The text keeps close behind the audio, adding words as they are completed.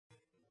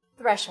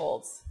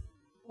Thresholds.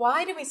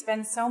 Why do we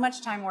spend so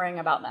much time worrying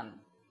about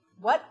them?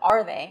 What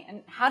are they,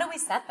 and how do we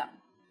set them?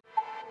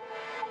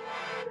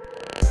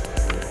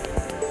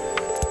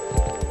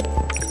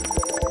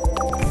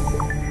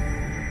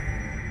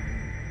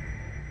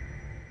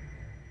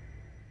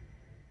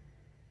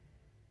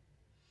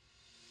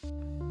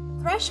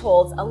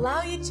 Thresholds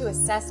allow you to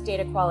assess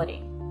data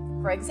quality.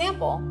 For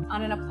example,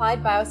 on an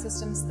Applied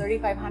Biosystems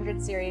 3500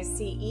 series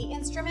CE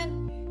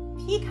instrument,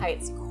 peak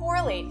heights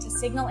correlate to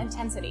signal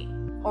intensity,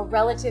 or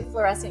relative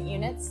fluorescent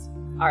units,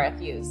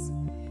 RFUs.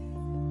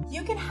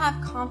 You can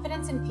have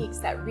confidence in peaks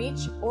that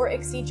reach or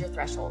exceed your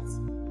thresholds.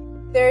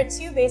 There are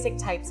two basic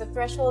types of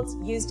thresholds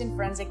used in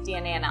forensic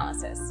DNA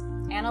analysis: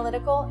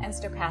 analytical and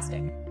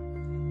stochastic.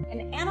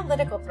 An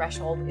analytical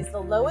threshold is the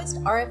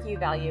lowest RFU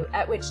value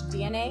at which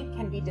DNA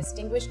can be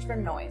distinguished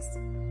from noise.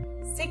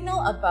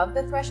 Signal above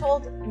the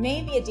threshold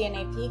may be a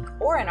DNA peak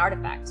or an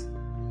artifact.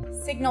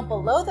 Signal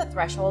below the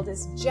threshold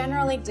is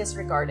generally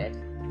disregarded.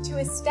 To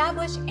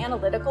establish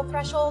analytical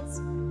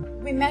thresholds,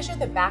 we measure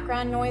the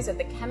background noise of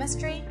the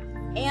chemistry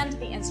and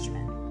the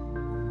instrument.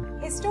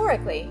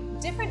 Historically,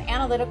 different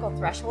analytical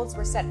thresholds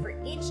were set for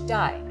each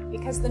dye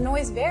because the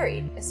noise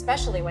varied,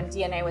 especially when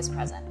DNA was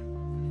present.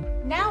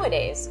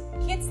 Nowadays,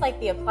 kits like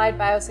the Applied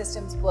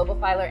Biosystems Global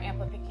Filer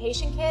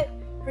Amplification Kit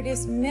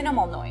produce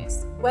minimal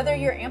noise, whether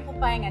you're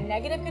amplifying a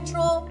negative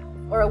control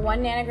or a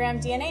 1 nanogram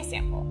DNA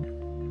sample.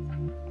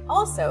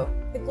 Also,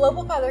 the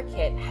Global Filer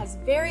Kit has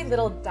very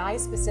little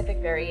dye-specific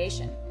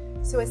variation,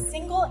 so a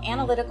single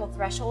analytical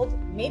threshold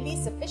may be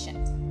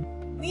sufficient.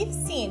 We've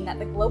seen that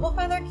the Global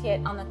Filer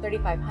Kit on the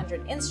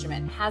 3500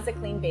 instrument has a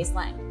clean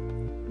baseline.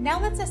 Now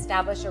let's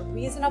establish a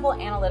reasonable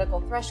analytical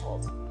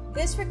threshold.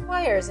 This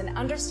requires an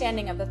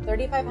understanding of the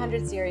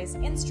 3500 series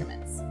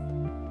instruments.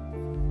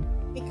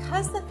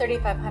 Because the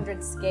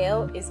 3500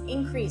 scale is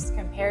increased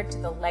compared to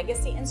the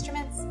legacy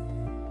instruments,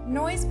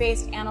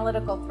 noise-based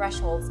analytical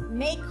thresholds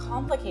may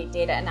complicate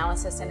data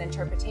analysis and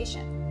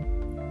interpretation.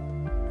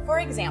 For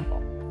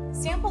example,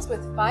 samples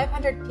with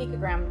 500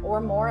 picogram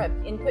or more of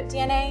input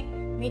DNA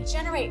may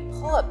generate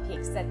pull-up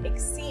peaks that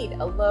exceed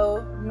a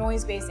low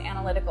noise-based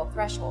analytical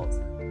threshold.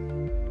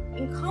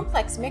 In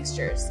complex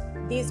mixtures,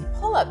 these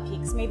pull-up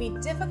peaks may be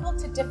difficult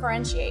to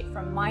differentiate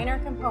from minor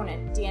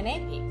component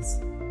DNA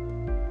peaks.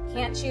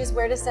 Can't choose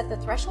where to set the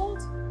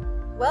threshold?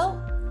 Well,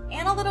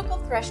 analytical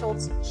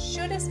thresholds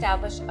should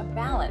establish a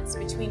balance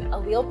between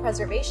allele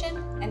preservation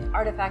and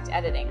artifact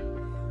editing,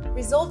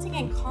 resulting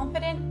in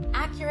confident,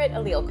 accurate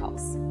allele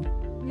calls.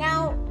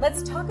 Now,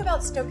 let's talk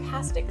about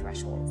stochastic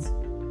thresholds.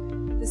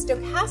 The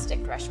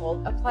stochastic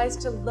threshold applies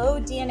to low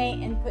DNA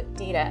input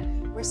data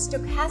where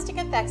stochastic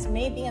effects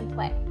may be in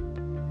play.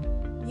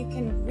 You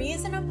can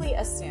reasonably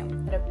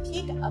assume that a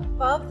peak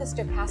above the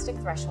stochastic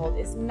threshold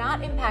is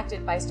not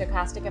impacted by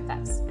stochastic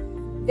effects.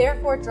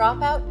 Therefore,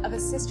 dropout of a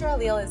sister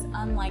allele is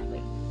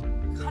unlikely.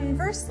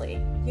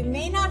 Conversely, you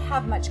may not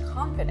have much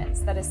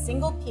confidence that a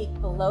single peak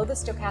below the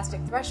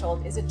stochastic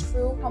threshold is a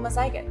true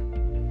homozygote.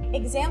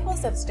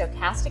 Examples of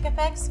stochastic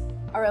effects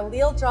are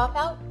allele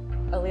dropout,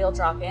 allele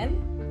drop-in,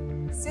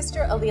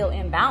 sister allele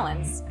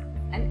imbalance,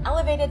 and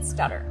elevated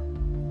stutter.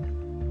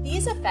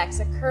 These effects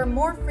occur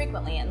more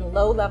frequently in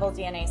low-level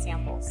DNA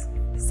samples.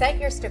 Set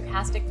your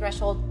stochastic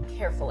threshold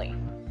carefully.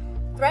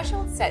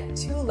 Thresholds set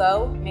too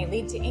low may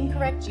lead to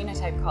incorrect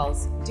genotype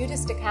calls due to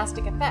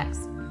stochastic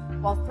effects,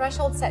 while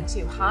thresholds set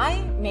too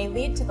high may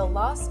lead to the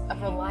loss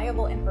of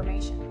reliable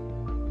information.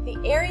 The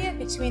area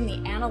between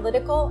the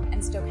analytical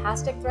and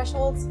stochastic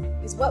thresholds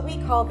is what we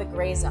call the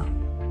gray zone.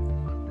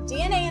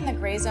 DNA in the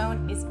gray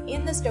zone is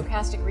in the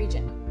stochastic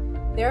region.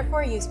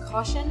 Therefore, use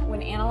caution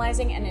when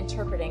analyzing and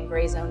interpreting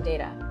gray zone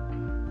data.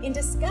 In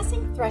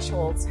discussing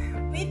thresholds,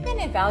 we've been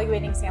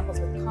evaluating samples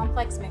with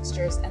complex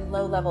mixtures and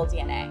low-level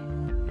DNA,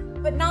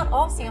 but not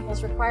all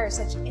samples require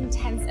such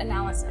intense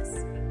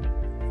analysis.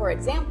 For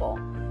example,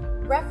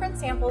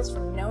 reference samples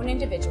from known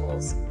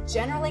individuals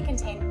generally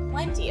contain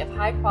plenty of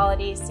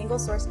high-quality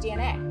single-source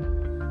DNA.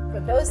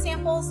 For those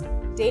samples,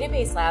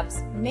 database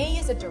labs may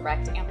use a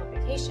direct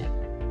amplification.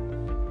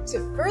 To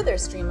further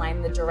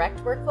streamline the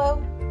direct workflow,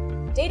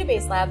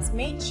 database labs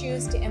may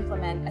choose to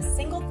implement a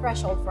single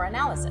threshold for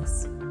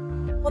analysis.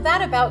 Well,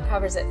 that about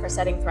covers it for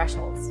setting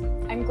thresholds.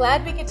 I'm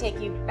glad we could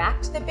take you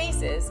back to the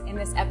bases in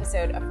this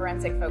episode of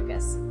Forensic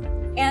Focus.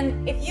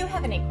 And if you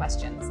have any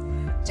questions,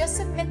 just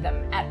submit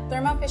them at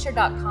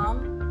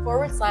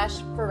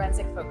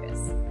thermofisher.com/forensic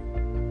focus.